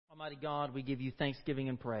Almighty God, we give you thanksgiving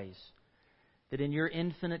and praise that in your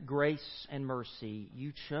infinite grace and mercy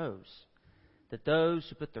you chose that those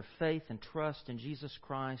who put their faith and trust in Jesus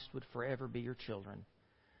Christ would forever be your children,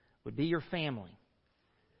 would be your family.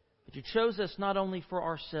 But you chose us not only for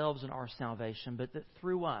ourselves and our salvation, but that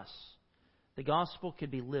through us the gospel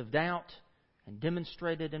could be lived out and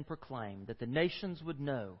demonstrated and proclaimed, that the nations would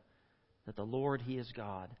know that the Lord, He is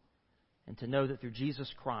God, and to know that through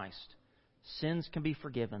Jesus Christ sins can be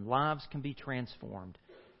forgiven, lives can be transformed,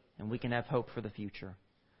 and we can have hope for the future.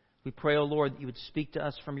 We pray, O Lord, that you would speak to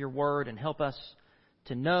us from your word and help us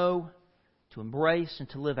to know, to embrace, and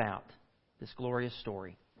to live out this glorious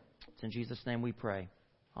story. It's in Jesus' name we pray.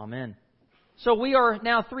 Amen. So we are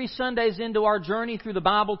now 3 Sundays into our journey through the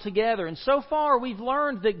Bible together, and so far we've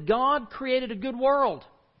learned that God created a good world.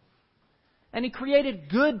 And He created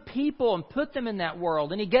good people and put them in that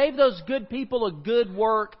world. And He gave those good people a good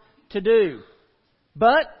work to do.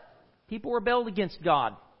 But people rebelled against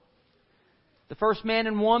God. The first man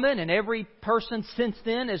and woman and every person since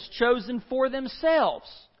then has chosen for themselves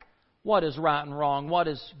what is right and wrong, what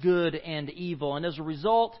is good and evil. And as a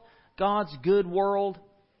result, God's good world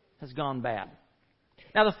has gone bad.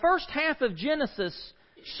 Now, the first half of Genesis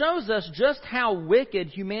shows us just how wicked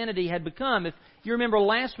humanity had become. If you remember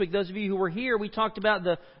last week, those of you who were here, we talked about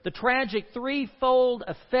the tragic threefold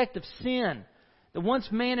effect of sin. That once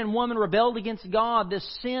man and woman rebelled against God, this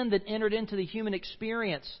sin that entered into the human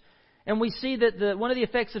experience. And we see that one of the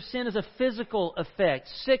effects of sin is a physical effect.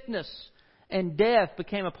 Sickness and death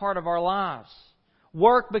became a part of our lives.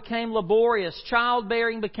 Work became laborious.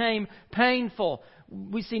 Childbearing became painful.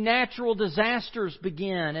 We see natural disasters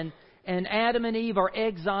begin. And Adam and Eve are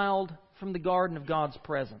exiled from the garden of God's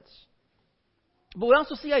presence. But we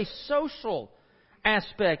also see a social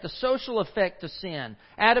aspect, a social effect to sin.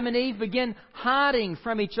 Adam and Eve begin hiding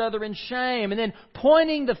from each other in shame and then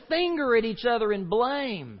pointing the finger at each other in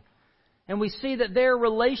blame. And we see that their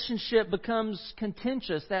relationship becomes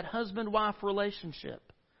contentious, that husband-wife relationship.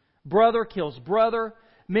 Brother kills brother.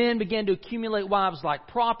 Men begin to accumulate wives like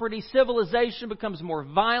property. Civilization becomes more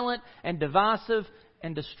violent and divisive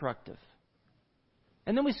and destructive.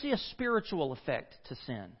 And then we see a spiritual effect to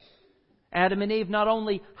sin. Adam and Eve not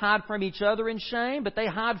only hide from each other in shame, but they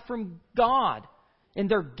hide from God in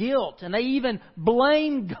their guilt. And they even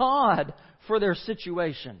blame God for their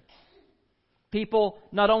situation. People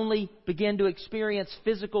not only begin to experience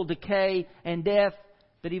physical decay and death,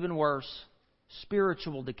 but even worse,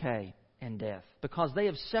 spiritual decay and death. Because they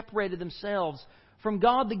have separated themselves from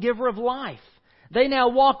God, the giver of life. They now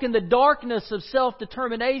walk in the darkness of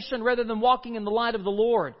self-determination rather than walking in the light of the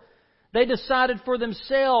Lord. They decided for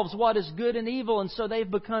themselves what is good and evil, and so they've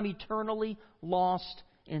become eternally lost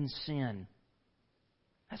in sin.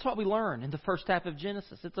 That's what we learn in the first half of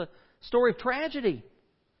Genesis. It's a story of tragedy.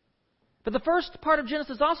 But the first part of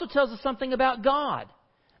Genesis also tells us something about God.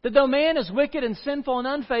 That though man is wicked and sinful and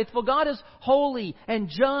unfaithful, God is holy and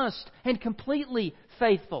just and completely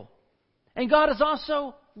faithful. And God is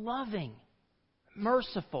also loving,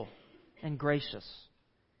 merciful, and gracious.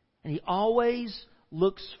 And He always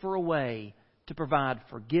looks for a way to provide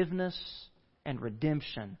forgiveness and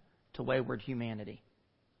redemption to wayward humanity.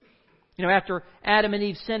 You know, after Adam and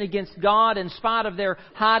Eve sin against God, in spite of their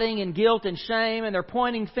hiding and guilt and shame and their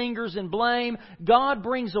pointing fingers and blame, God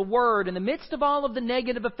brings a word. In the midst of all of the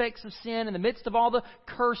negative effects of sin, in the midst of all the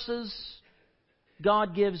curses,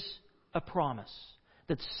 God gives a promise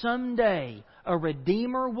that someday a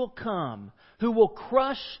Redeemer will come who will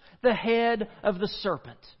crush the head of the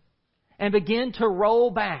serpent and begin to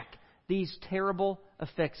roll back these terrible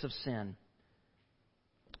effects of sin.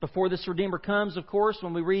 Before this Redeemer comes, of course,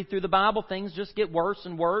 when we read through the Bible, things just get worse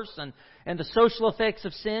and worse. And the social effects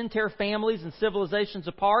of sin tear families and civilizations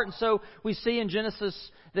apart. And so we see in Genesis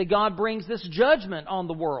that God brings this judgment on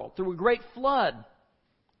the world through a great flood.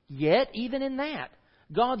 Yet, even in that,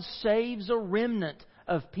 God saves a remnant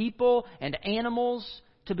of people and animals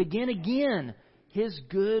to begin again His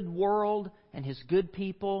good world and His good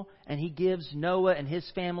people, and He gives Noah and his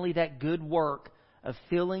family that good work of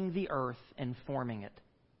filling the earth and forming it.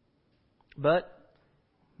 But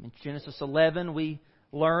in Genesis 11, we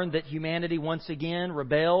learn that humanity once again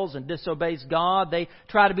rebels and disobeys God. They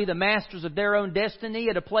try to be the masters of their own destiny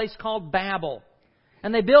at a place called Babel.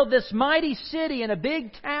 And they build this mighty city and a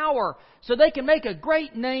big tower so they can make a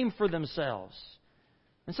great name for themselves.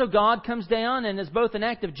 And so God comes down, and as both an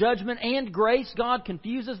act of judgment and grace, God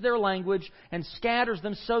confuses their language and scatters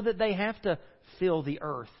them so that they have to fill the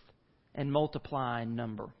earth and multiply in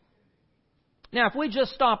number. Now, if we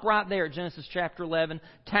just stop right there at Genesis chapter 11,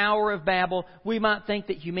 Tower of Babel, we might think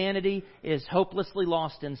that humanity is hopelessly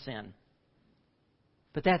lost in sin.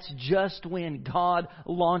 But that's just when God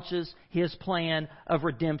launches His plan of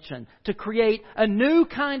redemption, to create a new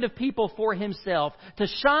kind of people for Himself, to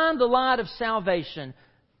shine the light of salvation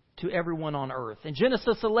to everyone on earth. In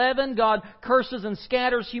Genesis 11, God curses and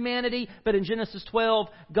scatters humanity, but in Genesis 12,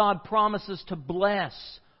 God promises to bless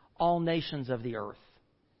all nations of the earth.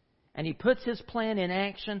 And He puts His plan in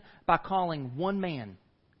action by calling one man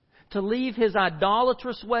to leave his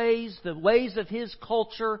idolatrous ways, the ways of his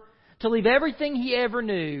culture, to leave everything he ever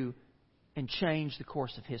knew and change the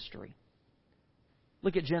course of history.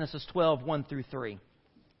 Look at Genesis 12, 1 through 3.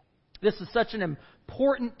 This is such an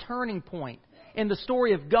important turning point in the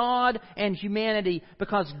story of God and humanity,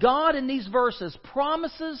 because God in these verses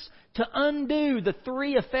promises to undo the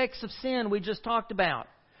three effects of sin we just talked about.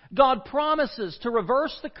 God promises to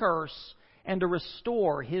reverse the curse and to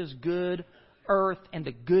restore His good earth and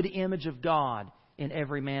the good image of God in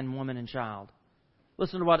every man, woman, and child.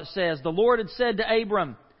 Listen to what it says. The Lord had said to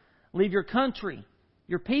Abram, "Leave your country,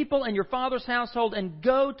 your people, and your father's household, and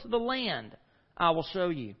go to the land I will show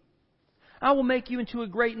you. I will make you into a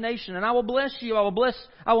great nation, and I will bless you.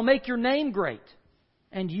 I will make your name great,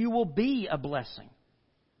 and you will be a blessing.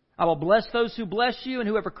 I will bless those who bless you, and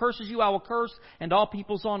whoever curses you I will curse, and all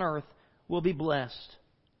peoples on earth will be blessed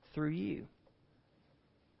through you."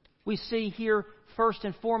 We see here, first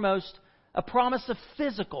and foremost, a promise of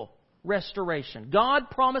physical restoration. God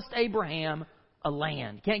promised Abraham a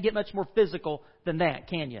land. Can't get much more physical than that,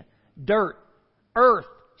 can you? Dirt, earth,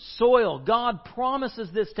 soil. God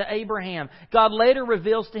promises this to Abraham. God later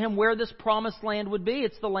reveals to him where this promised land would be.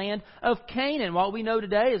 It's the land of Canaan. What we know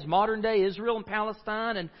today is modern-day Israel and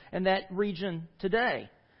Palestine and that region today.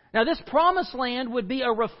 Now, this promised land would be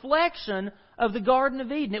a reflection of the Garden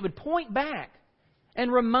of Eden. It would point back and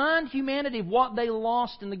remind humanity of what they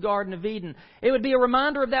lost in the Garden of Eden. It would be a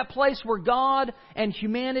reminder of that place where God and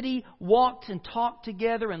humanity walked and talked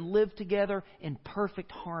together and lived together in perfect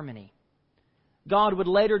harmony. God would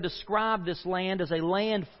later describe this land as a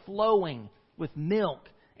land flowing with milk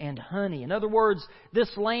and honey. In other words,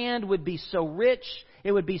 this land would be so rich,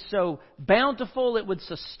 it would be so bountiful, it would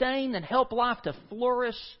sustain and help life to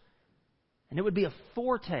flourish, and it would be a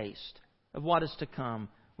foretaste of what is to come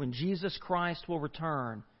when Jesus Christ will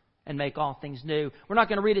return and make all things new. We're not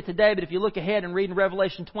going to read it today, but if you look ahead and read in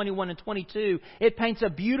Revelation 21 and 22, it paints a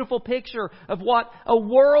beautiful picture of what a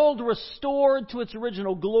world restored to its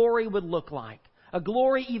original glory would look like. A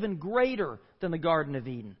glory even greater than the Garden of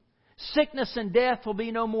Eden. Sickness and death will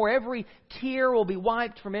be no more. Every tear will be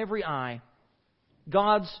wiped from every eye.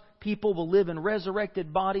 God's people will live in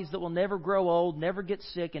resurrected bodies that will never grow old, never get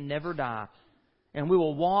sick, and never die. And we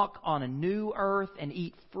will walk on a new earth and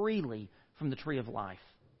eat freely from the tree of life.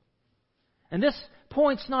 And this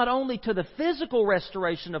points not only to the physical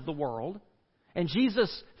restoration of the world and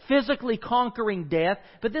Jesus physically conquering death,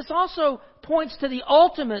 but this also points to the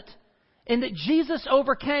ultimate in that Jesus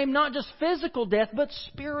overcame not just physical death, but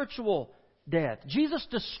spiritual death. Jesus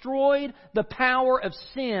destroyed the power of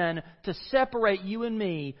sin to separate you and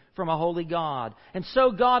me from a holy God. And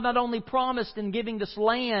so God not only promised in giving this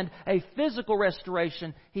land a physical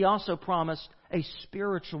restoration, He also promised a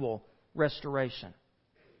spiritual restoration.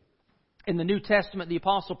 In the New Testament, the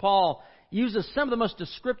Apostle Paul uses some of the most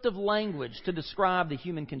descriptive language to describe the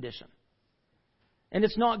human condition. And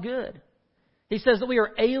it's not good. He says that we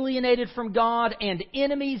are alienated from God and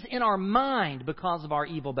enemies in our mind because of our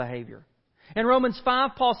evil behavior. In Romans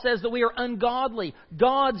 5, Paul says that we are ungodly,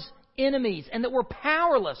 God's enemies, and that we're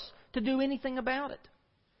powerless to do anything about it.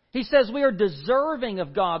 He says we are deserving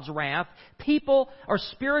of God's wrath. People are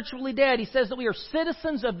spiritually dead. He says that we are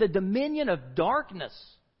citizens of the dominion of darkness.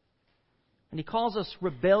 And he calls us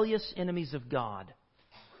rebellious enemies of God.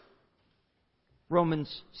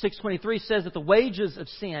 Romans 6:23 says that the wages of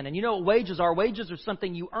sin, and you know what wages are? Wages are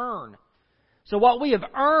something you earn. So what we have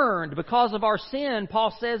earned because of our sin,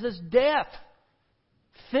 Paul says, is death.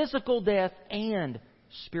 Physical death and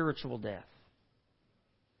spiritual death.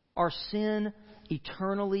 Our sin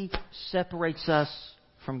eternally separates us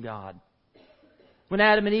from God. When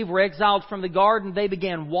Adam and Eve were exiled from the garden, they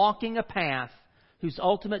began walking a path whose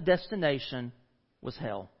ultimate destination was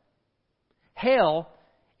hell. Hell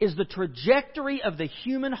is the trajectory of the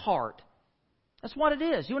human heart. That's what it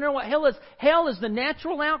is. You want to know what hell is? Hell is the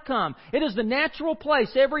natural outcome. It is the natural place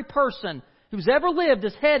every person who's ever lived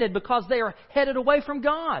is headed because they are headed away from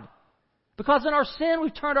God. Because in our sin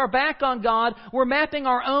we've turned our back on God. We're mapping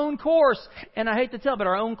our own course. And I hate to tell, but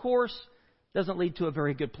our own course doesn't lead to a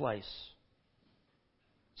very good place.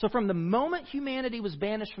 So from the moment humanity was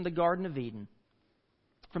banished from the Garden of Eden,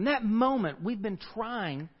 from that moment we've been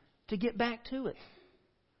trying to get back to it.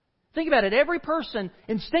 Think about it. Every person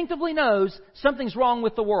instinctively knows something's wrong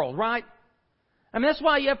with the world, right? I mean, that's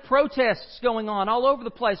why you have protests going on all over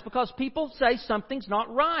the place, because people say something's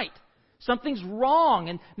not right. Something's wrong.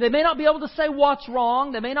 And they may not be able to say what's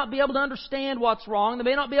wrong. They may not be able to understand what's wrong. They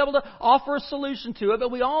may not be able to offer a solution to it.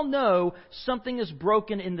 But we all know something is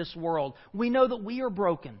broken in this world. We know that we are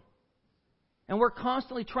broken. And we're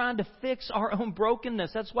constantly trying to fix our own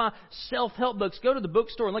brokenness. That's why self-help books, go to the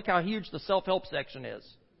bookstore and look how huge the self-help section is.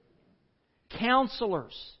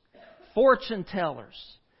 Counselors, fortune tellers,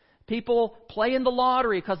 people playing the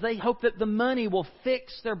lottery because they hope that the money will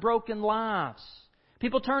fix their broken lives.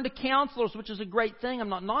 People turn to counselors, which is a great thing. I'm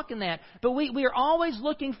not knocking that. But we are always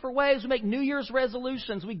looking for ways. We make New Year's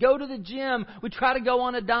resolutions. We go to the gym. We try to go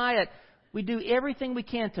on a diet. We do everything we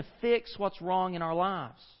can to fix what's wrong in our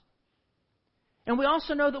lives. And we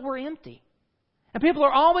also know that we're empty. And people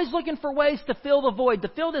are always looking for ways to fill the void, to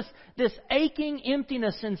fill this aching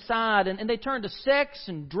emptiness inside. And they turn to sex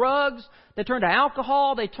and drugs. They turn to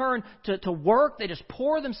alcohol. They turn to work. They just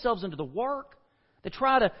pour themselves into the work. They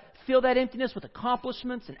try to fill that emptiness with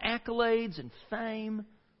accomplishments and accolades and fame,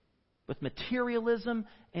 with materialism,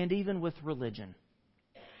 and even with religion.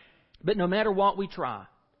 But no matter what we try,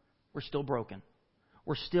 we're still broken.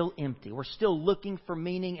 We're still empty. We're still looking for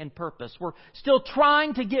meaning and purpose. We're still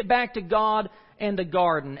trying to get back to God and the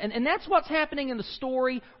garden. And that's what's happening in the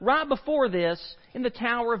story right before this in the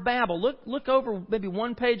Tower of Babel. Look over maybe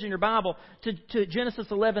one page in your Bible to Genesis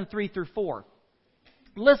 11, 3 through 4.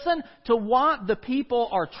 Listen to what the people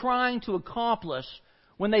are trying to accomplish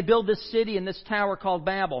when they build this city and this tower called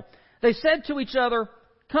Babel. They said to each other,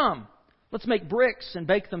 "Come, let's make bricks and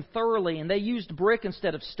bake them thoroughly." And they used brick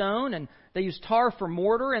instead of stone, and they used tar for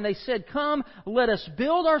mortar. And they said, "Come, let us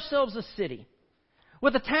build ourselves a city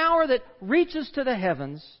with a tower that reaches to the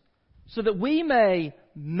heavens, so that we may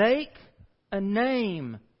make a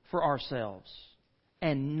name for ourselves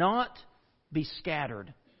and not be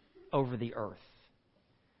scattered over the earth."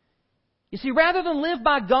 You see, rather than live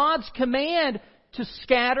by God's command to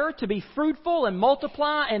scatter, to be fruitful and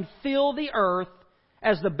multiply and fill the earth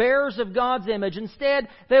as the bearers of God's image, instead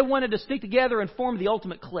they wanted to stick together and form the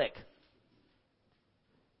ultimate clique.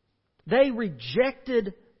 They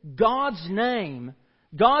rejected God's name,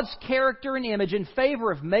 God's character and image, in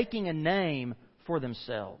favor of making a name for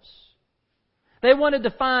themselves. They wanted to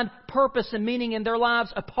find purpose and meaning in their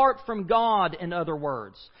lives apart from God, in other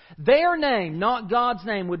words. Their name, not God's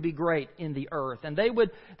name, would be great in the earth. And they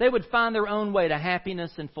would find their own way to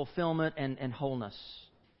happiness and fulfillment and wholeness.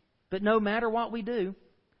 But no matter what we do,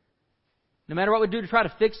 no matter what we do to try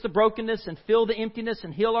to fix the brokenness and fill the emptiness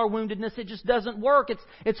and heal our woundedness, it just doesn't work.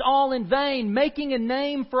 It's all in vain. Making a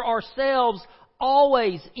name for ourselves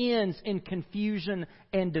always ends in confusion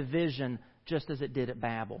and division, just as it did at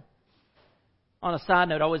Babel. On a side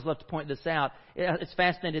note, I always love to point this out. It's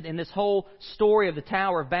fascinating. In this whole story of the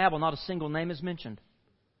Tower of Babel, not a single name is mentioned.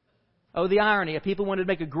 Oh, the irony. People wanted to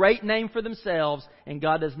make a great name for themselves, and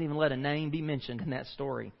God doesn't even let a name be mentioned in that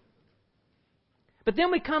story. But then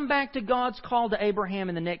we come back to God's call to Abraham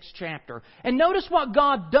in the next chapter. And notice what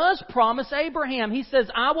God does promise Abraham. He says,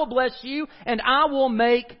 "I will bless you, and I will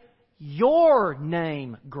make your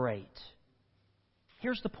name great."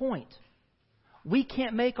 Here's the point. We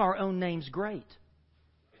can't make our own names great.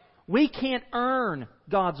 We can't earn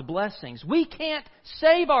God's blessings. We can't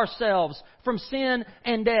save ourselves from sin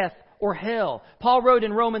and death or hell. Paul wrote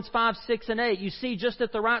in Romans 5, 6, and 8, you see, just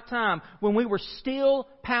at the right time, when we were still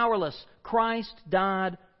powerless, Christ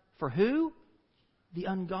died for who? The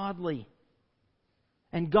ungodly.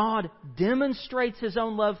 And God demonstrates His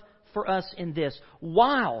own love for us in this,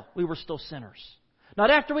 while we were still sinners. Not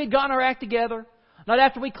after we'd gotten our act together, not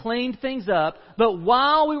after we cleaned things up, but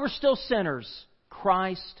while we were still sinners,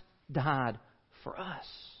 Christ died for us.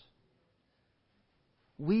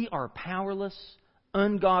 We are powerless,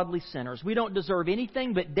 ungodly sinners. We don't deserve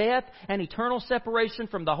anything but death and eternal separation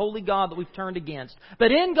from the holy God that we've turned against.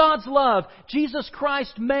 But in God's love, Jesus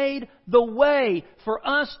Christ made the way for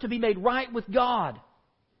us to be made right with God.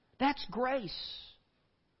 That's grace.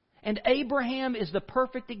 And Abraham is the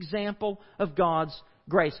perfect example of God's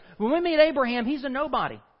grace. When we meet Abraham, he's a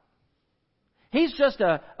nobody. He's just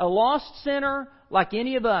a lost sinner like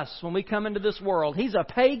any of us when we come into this world. He's a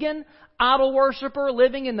pagan idol worshiper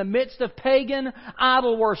living in the midst of pagan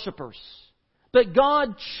idol worshipers. But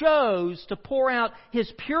God chose to pour out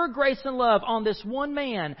His pure grace and love on this one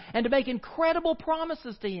man and to make incredible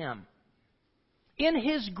promises to him. In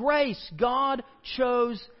His grace, God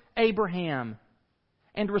chose Abraham.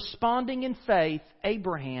 And responding in faith,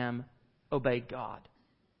 Abraham obeyed God.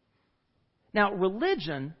 Now,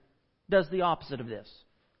 religion does the opposite of this.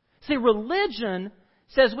 See, religion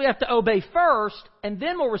says we have to obey first, and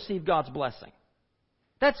then we'll receive God's blessing.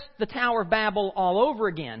 That's the Tower of Babel all over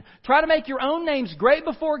again. Try to make your own names great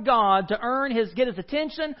before God to get His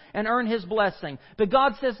attention and earn His blessing. But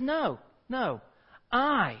God says, no.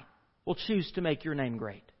 I will choose to make your name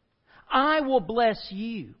great. I will bless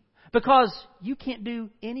you because you can't do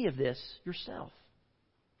any of this yourself.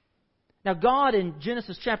 Now, God in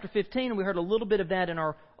Genesis chapter 15, and we heard a little bit of that in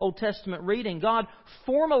our Old Testament reading, God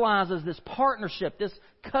formalizes this partnership, this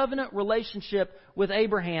covenant relationship with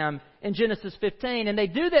Abraham in Genesis 15. And they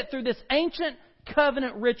do that through this ancient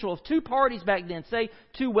covenant ritual of two parties back then. Say,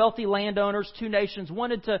 two wealthy landowners, two nations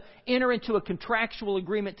wanted to enter into a contractual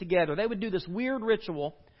agreement together. They would do this weird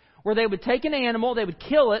ritual where they would take an animal, they would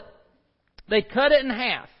kill it, they'd cut it in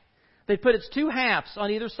half. They'd put its two halves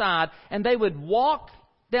on either side, and they would walk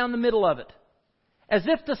down the middle of it. As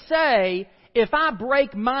if to say, if I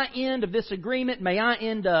break my end of this agreement, may I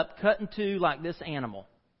end up cut in two like this animal.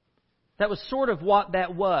 That was sort of what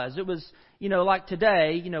that was. It was, like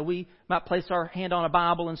today, we might place our hand on a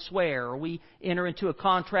Bible and swear, or we enter into a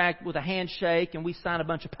contract with a handshake and we sign a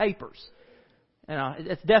bunch of papers.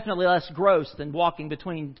 It's definitely less gross than walking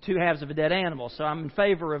between two halves of a dead animal, so I'm in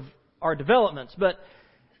favor of our developments. But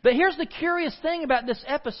here's the curious thing about this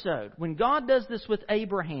episode. When God does this with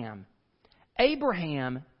Abraham,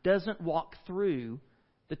 Abraham doesn't walk through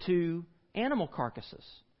the two animal carcasses.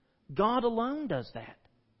 God alone does that.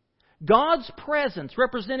 God's presence,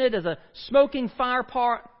 represented as a smoking fire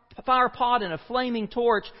pot and a flaming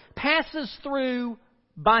torch, passes through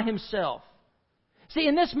by Himself. See,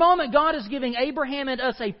 in this moment, God is giving Abraham and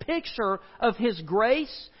us a picture of His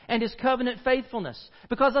grace and His covenant faithfulness.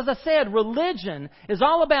 Because, as I said, religion is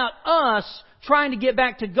all about us trying to get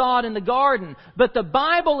back to God in the garden. But the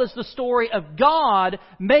Bible is the story of God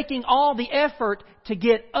making all the effort to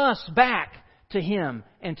get us back to Him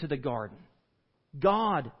and to the garden.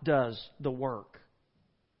 God does the work.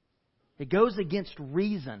 It goes against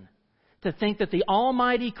reason to think that the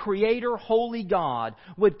Almighty Creator, Holy God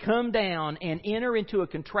would come down and enter into a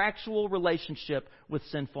contractual relationship with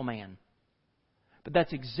sinful man. But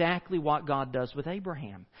that's exactly what God does with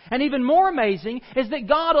Abraham. And even more amazing is that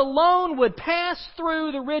God alone would pass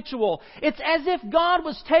through the ritual. It's as if God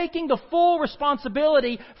was taking the full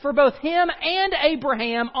responsibility for both him and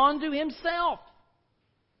Abraham onto Himself.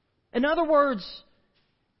 In other words,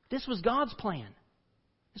 this was God's plan.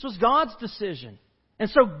 This was God's decision. And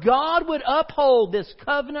so God would uphold this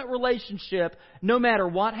covenant relationship no matter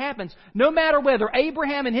what happens. No matter whether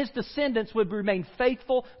Abraham and his descendants would remain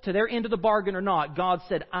faithful to their end of the bargain or not. God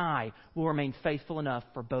said, I will remain faithful enough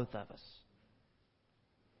for both of us.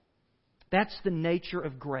 That's the nature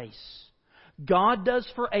of grace. God does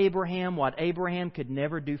for Abraham what Abraham could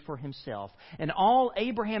never do for himself. And all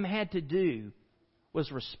Abraham had to do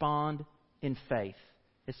was respond in faith.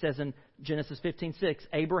 It says in Genesis 15:6,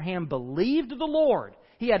 Abraham believed the Lord.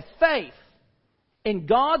 He had faith in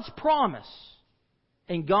God's promise.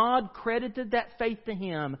 And God credited that faith to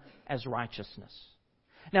him as righteousness.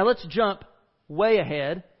 Now let's jump way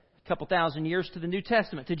ahead, a couple thousand years to the New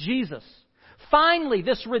Testament, to Jesus. Finally,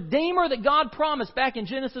 this Redeemer that God promised back in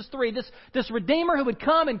Genesis 3, this Redeemer who would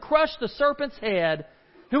come and crush the serpent's head,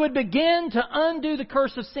 who would begin to undo the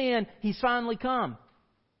curse of sin, He's finally come.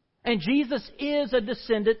 And Jesus is a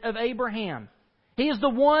descendant of Abraham. He is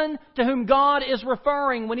the one to whom God is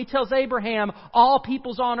referring when He tells Abraham, all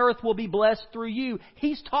peoples on earth will be blessed through you.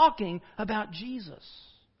 He's talking about Jesus.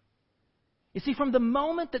 You see, from the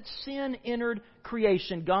moment that sin entered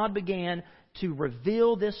creation, God began to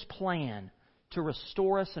reveal this plan to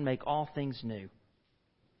restore us and make all things new.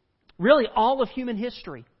 Really, all of human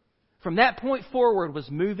history, from that point forward, was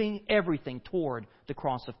moving everything toward the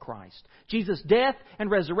cross of Christ. Jesus' death and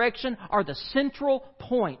resurrection are the central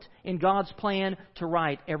point in God's plan to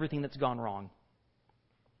right everything that's gone wrong.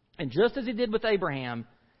 And just as He did with Abraham,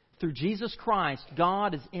 through Jesus Christ,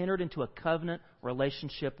 God has entered into a covenant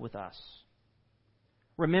relationship with us.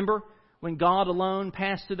 Remember, when God alone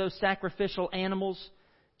passed through those sacrificial animals,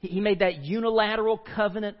 He made that unilateral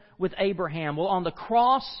covenant with Abraham. Well, on the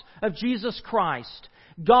cross of Jesus Christ,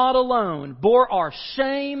 God alone bore our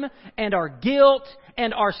shame and our guilt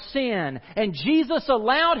and our sin. And Jesus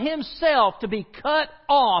allowed Himself to be cut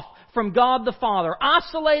off from God the Father,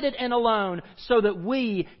 isolated and alone, so that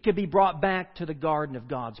we could be brought back to the garden of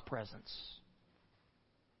God's presence.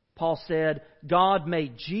 Paul said, God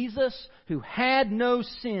made Jesus, who had no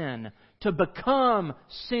sin, to become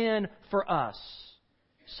sin for us,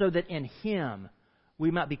 so that in Him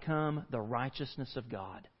we might become the righteousness of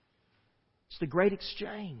God. It's the great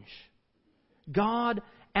exchange. God,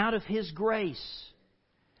 out of His grace,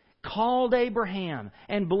 called Abraham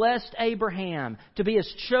and blessed Abraham to be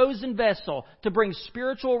His chosen vessel to bring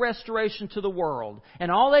spiritual restoration to the world.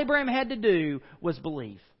 And all Abraham had to do was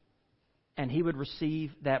believe. And he would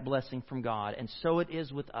receive that blessing from God. And so it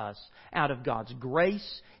is with us. Out of God's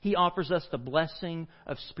grace, He offers us the blessing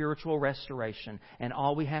of spiritual restoration. And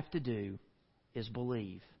all we have to do is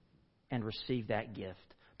believe and receive that gift.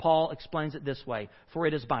 Paul explains it this way: for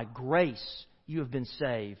it is by grace you have been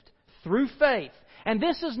saved, through faith. And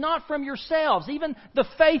this is not from yourselves. Even the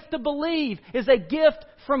faith to believe is a gift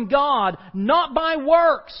from God, not by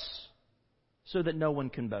works, so that no one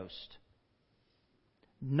can boast.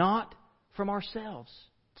 Not from ourselves.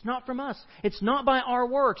 It's not from us. It's not by our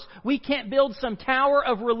works. We can't build some tower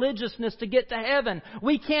of religiousness to get to heaven.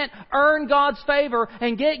 We can't earn God's favor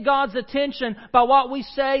and get God's attention by what we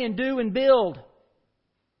say and do and build,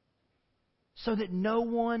 so that no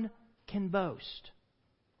one can boast.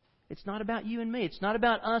 It's not about you and me. It's not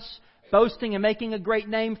about us boasting and making a great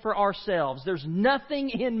name for ourselves. There's nothing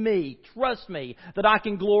in me, trust me, that I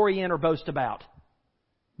can glory in or boast about.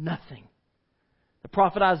 Nothing. The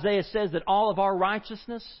prophet Isaiah says that all of our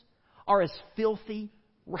righteousness are as filthy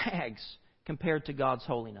rags compared to God's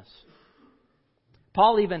holiness.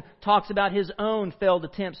 Paul even talks about his own failed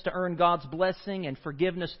attempts to earn God's blessing and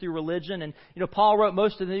forgiveness through religion. And, Paul wrote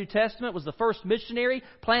most of the New Testament, was the first missionary,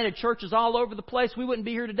 planted churches all over the place. We wouldn't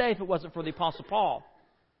be here today if it wasn't for the Apostle Paul.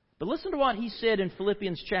 But listen to what he said in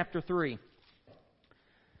Philippians chapter 3.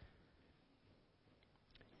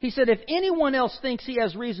 He said, if anyone else thinks he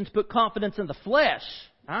has reason to put confidence in the flesh,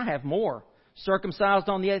 I have more. Circumcised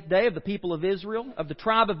on the 8th day of the people of Israel, of the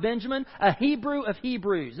tribe of Benjamin, a Hebrew of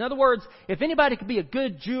Hebrews. In other words, if anybody could be a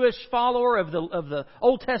good Jewish follower of the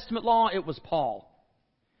Old Testament law, it was Paul.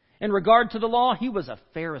 In regard to the law, he was a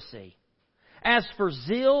Pharisee. As for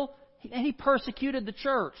zeal, he persecuted the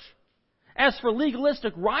church. As for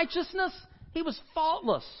legalistic righteousness, he was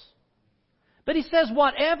faultless. But he says,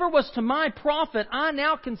 whatever was to my profit, I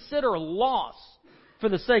now consider loss for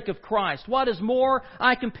the sake of Christ. What is more,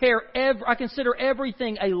 I consider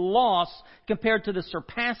everything a loss compared to the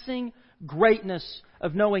surpassing greatness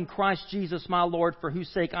of knowing Christ Jesus my Lord, for whose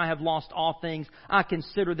sake I have lost all things. I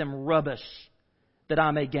consider them rubbish, that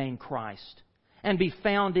I may gain Christ and be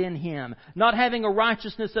found in Him, not having a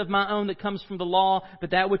righteousness of my own that comes from the law,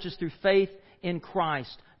 but that which is through faith in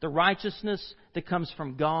Christ, the righteousness that comes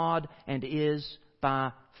from God and is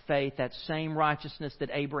by faith, that same righteousness that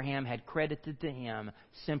Abraham had credited to him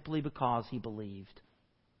simply because he believed.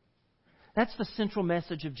 That's the central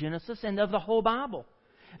message of Genesis and of the whole Bible.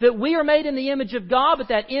 That we are made in the image of God, but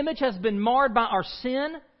that image has been marred by our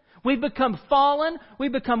sin. We've become fallen.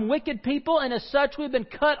 We've become wicked people, and as such we've been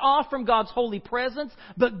cut off from God's holy presence.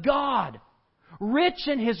 But God, rich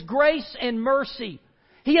in His grace and mercy,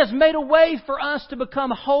 He has made a way for us to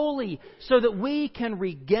become holy so that we can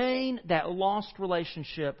regain that lost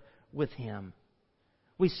relationship with Him.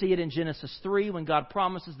 We see it in Genesis 3 when God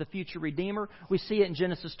promises the future Redeemer. We see it in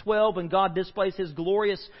Genesis 12 when God displays His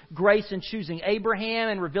glorious grace in choosing Abraham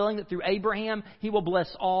and revealing that through Abraham He will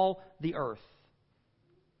bless all the earth.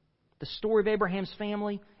 The story of Abraham's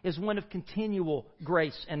family is one of continual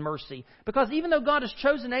grace and mercy. Because even though God has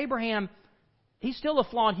chosen Abraham, he's still a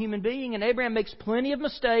flawed human being, and Abraham makes plenty of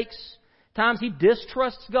mistakes. Times he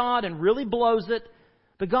distrusts God and really blows it.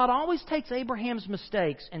 But God always takes Abraham's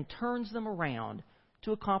mistakes and turns them around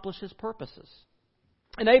to accomplish His purposes.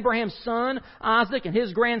 And Abraham's son, Isaac, and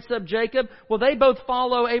his grandson, Jacob, well, they both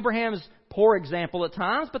follow Abraham's poor example at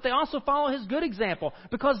times, but they also follow his good example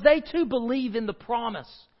because they too believe in the promise.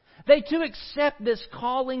 They too accept this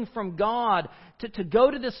calling from God to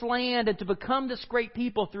go to this land and to become this great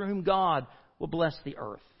people through whom God will bless the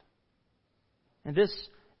earth. And this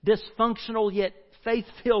dysfunctional yet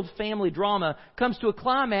faith-filled family drama comes to a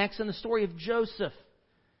climax in the story of Joseph.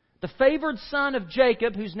 The favored son of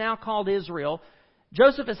Jacob, who's now called Israel.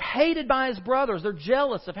 Joseph is hated by his brothers. They're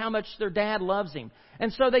jealous of how much their dad loves him.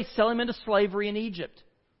 And so they sell him into slavery in Egypt.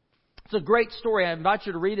 It's a great story. I invite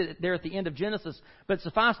you to read it there at the end of Genesis. But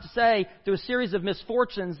suffice to say, through a series of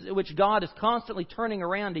misfortunes which God is constantly turning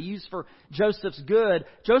around to use for Joseph's good,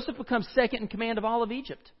 Joseph becomes second in command of all of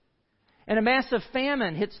Egypt. And a massive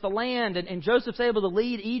famine hits the land, and Joseph's able to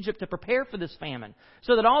lead Egypt to prepare for this famine,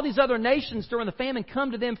 so that all these other nations during the famine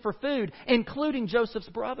come to them for food, including Joseph's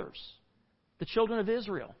brothers, the children of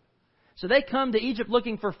Israel. So they come to Egypt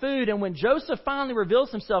looking for food, and when Joseph finally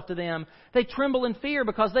reveals himself to them, they tremble in fear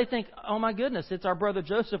because they think, oh my goodness, it's our brother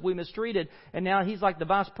Joseph we mistreated, and now he's like the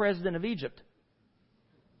vice president of Egypt.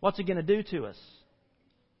 What's he going to do to us?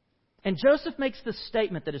 And Joseph makes this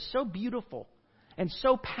statement that is so beautiful. and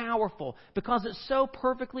so powerful because it so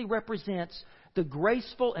perfectly represents the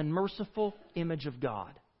graceful and merciful image of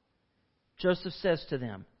God. Joseph says to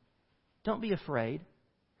them, "Don't be afraid.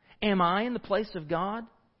 Am I in the place of God?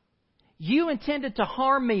 You intended to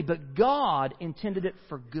harm me, but God intended it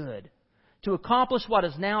for good, to accomplish what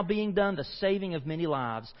is now being done, the saving of many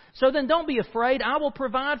lives. So then don't be afraid. I will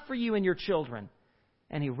provide for you and your children."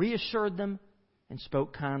 And he reassured them and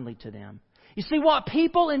spoke kindly to them. You see, what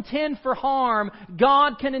people intend for harm,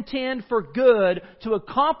 God can intend for good to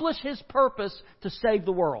accomplish His purpose to save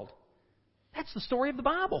the world. That's the story of the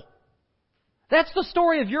Bible. That's the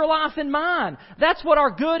story of your life and mine. That's what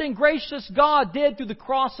our good and gracious God did through the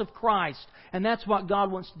cross of Christ. And that's what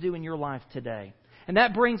God wants to do in your life today. And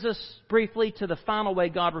that brings us briefly to the final way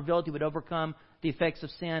God revealed He would overcome the effects of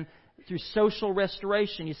sin, through social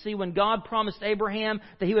restoration. You see, when God promised Abraham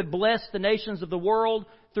that He would bless the nations of the world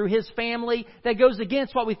through his family, that goes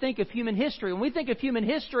against what we think of human history. When we think of human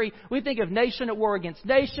history, we think of nation at war against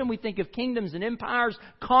nation. We think of kingdoms and empires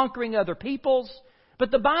conquering other peoples. But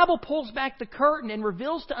the Bible pulls back the curtain and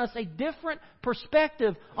reveals to us a different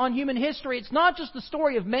perspective on human history. It's not just the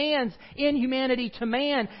story of man's inhumanity to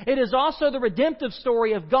man. It is also the redemptive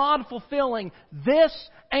story of God fulfilling this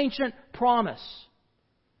ancient promise.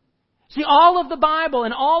 See, all of the Bible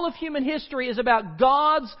and all of human history is about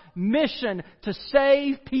God's mission to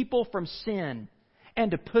save people from sin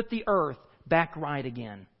and to put the earth back right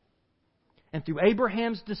again. And through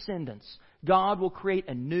Abraham's descendants, God will create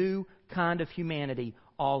a new kind of humanity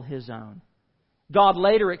all His own. God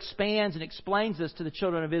later expands and explains this to the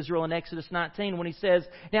children of Israel in Exodus 19 when He says,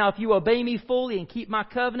 "Now if you obey me fully and keep my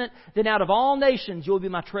covenant, then out of all nations you will be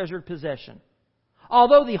my treasured possession.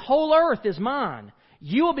 Although the whole earth is mine,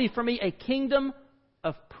 you will be for me a kingdom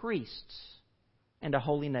of priests and a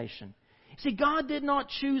holy nation." See, God did not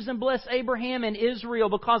choose and bless Abraham and Israel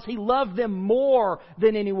because He loved them more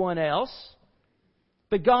than anyone else.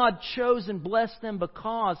 But God chose and blessed them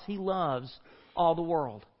because He loves all the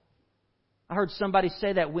world. I heard somebody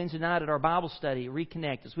say that Wednesday night at our Bible study,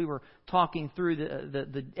 Reconnect, as we were talking through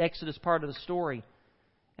the Exodus part of the story.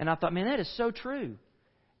 And I thought, man, that is so true.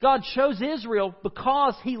 God chose Israel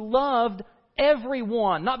because He loved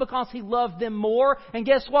everyone, not because He loved them more. And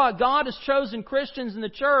guess what? God has chosen Christians in the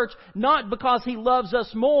church not because He loves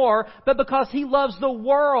us more, but because He loves the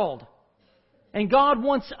world. And God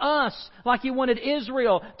wants us, like He wanted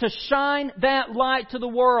Israel, to shine that light to the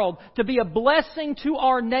world, to be a blessing to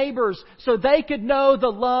our neighbors so they could know the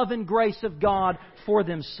love and grace of God for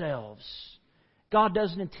themselves. God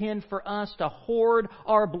doesn't intend for us to hoard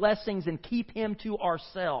our blessings and keep Him to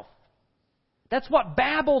ourselves. That's what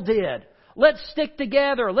Babel did. Let's stick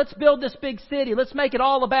together. Let's build this big city. Let's make it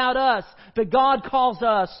all about us. But God calls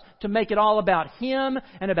us to make it all about Him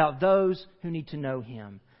and about those who need to know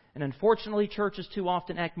Him. And unfortunately, churches too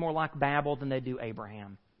often act more like Babel than they do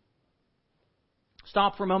Abraham.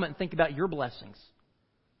 Stop for a moment and think about your blessings.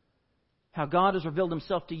 How God has revealed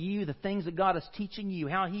Himself to you, the things that God is teaching you,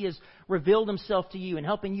 how He has revealed Himself to you and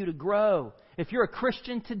helping you to grow. If you're a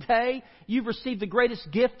Christian today, you've received the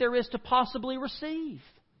greatest gift there is to possibly receive.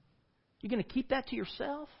 You're going to keep that to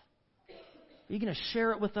yourself? You're going to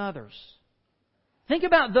share it with others. Think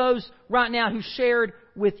about those right now who shared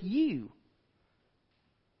with you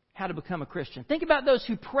how to become a Christian. Think about those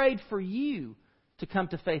who prayed for you to come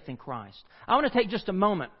to faith in Christ. I want to take just a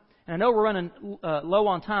moment, and I know we're running low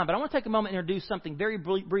on time, but I want to take a moment and introduce something very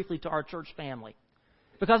briefly to our church family.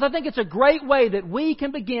 Because I think it's a great way that we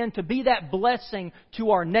can begin to be that blessing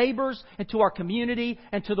to our neighbors and to our community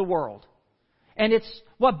and to the world. And it's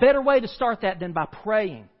what better way to start that than by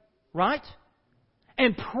praying, right?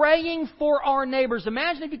 And praying for our neighbors.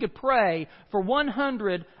 Imagine if you could pray for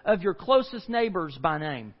 100 of your closest neighbors by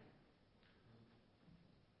name.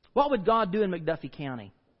 What would God do in McDuffie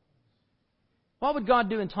County? What would God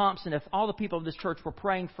do in Thompson if all the people of this church were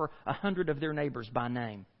praying for 100 of their neighbors by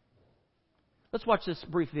name? Let's watch this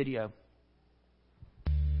brief video.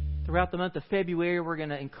 Throughout the month of February, we're going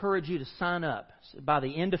to encourage you to sign up. By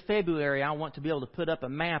the end of February, I want to be able to put up a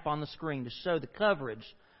map on the screen to show the coverage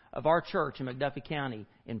of our church in McDuffie County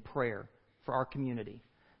in prayer for our community.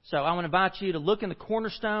 So I want to invite you to look in the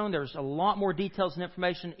Cornerstone. There's a lot more details and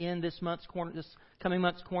information in this coming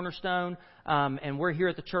month's Cornerstone. And we're here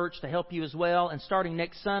at the church to help you as well. And starting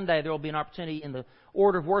next Sunday, there will be an opportunity in the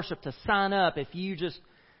order of worship to sign up. If you just,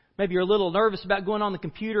 maybe you're a little nervous about going on the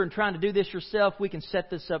computer and trying to do this yourself, we can set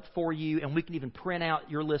this up for you. And we can even print out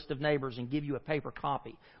your list of neighbors and give you a paper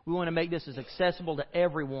copy. We want to make this as accessible to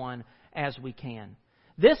everyone as we can.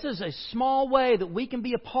 This is a small way that we can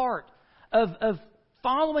be a part of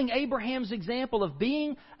following Abraham's example of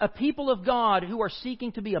being a people of God who are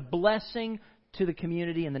seeking to be a blessing to the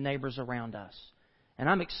community and the neighbors around us. And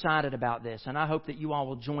I'm excited about this, and I hope that you all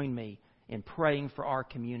will join me in praying for our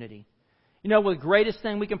community. You know, the greatest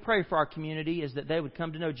thing we can pray for our community is that they would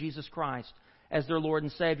come to know Jesus Christ as their Lord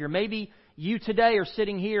and Savior. Maybe you today are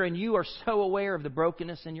sitting here and you are so aware of the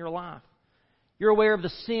brokenness in your life. You're aware of the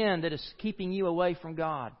sin that is keeping you away from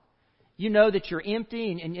God. You know that you're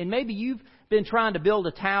empty, and maybe you've been trying to build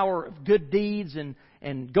a tower of good deeds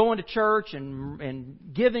and going to church and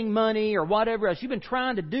giving money or whatever else. You've been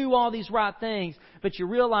trying to do all these right things, but you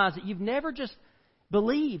realize that you've never just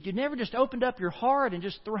believed. You've never just opened up your heart and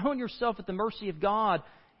just thrown yourself at the mercy of God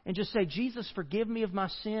and just say, Jesus, forgive me of my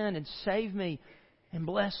sin and save me and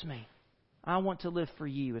bless me. I want to live for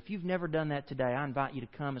you. If you've never done that today, I invite you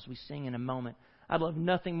to come as we sing in a moment. I'd love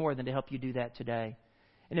nothing more than to help you do that today.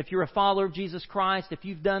 And if you're a follower of Jesus Christ, if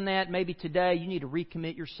you've done that, maybe today you need to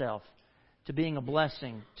recommit yourself to being a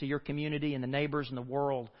blessing to your community and the neighbors and the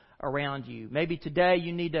world around you. Maybe today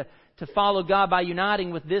you need to follow God by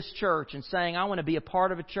uniting with this church and saying, I want to be a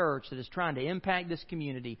part of a church that is trying to impact this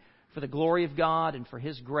community for the glory of God and for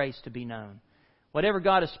His grace to be known. Whatever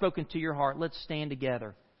God has spoken to your heart, let's stand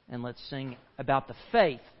together and let's sing about the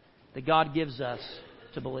faith that God gives us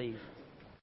to believe.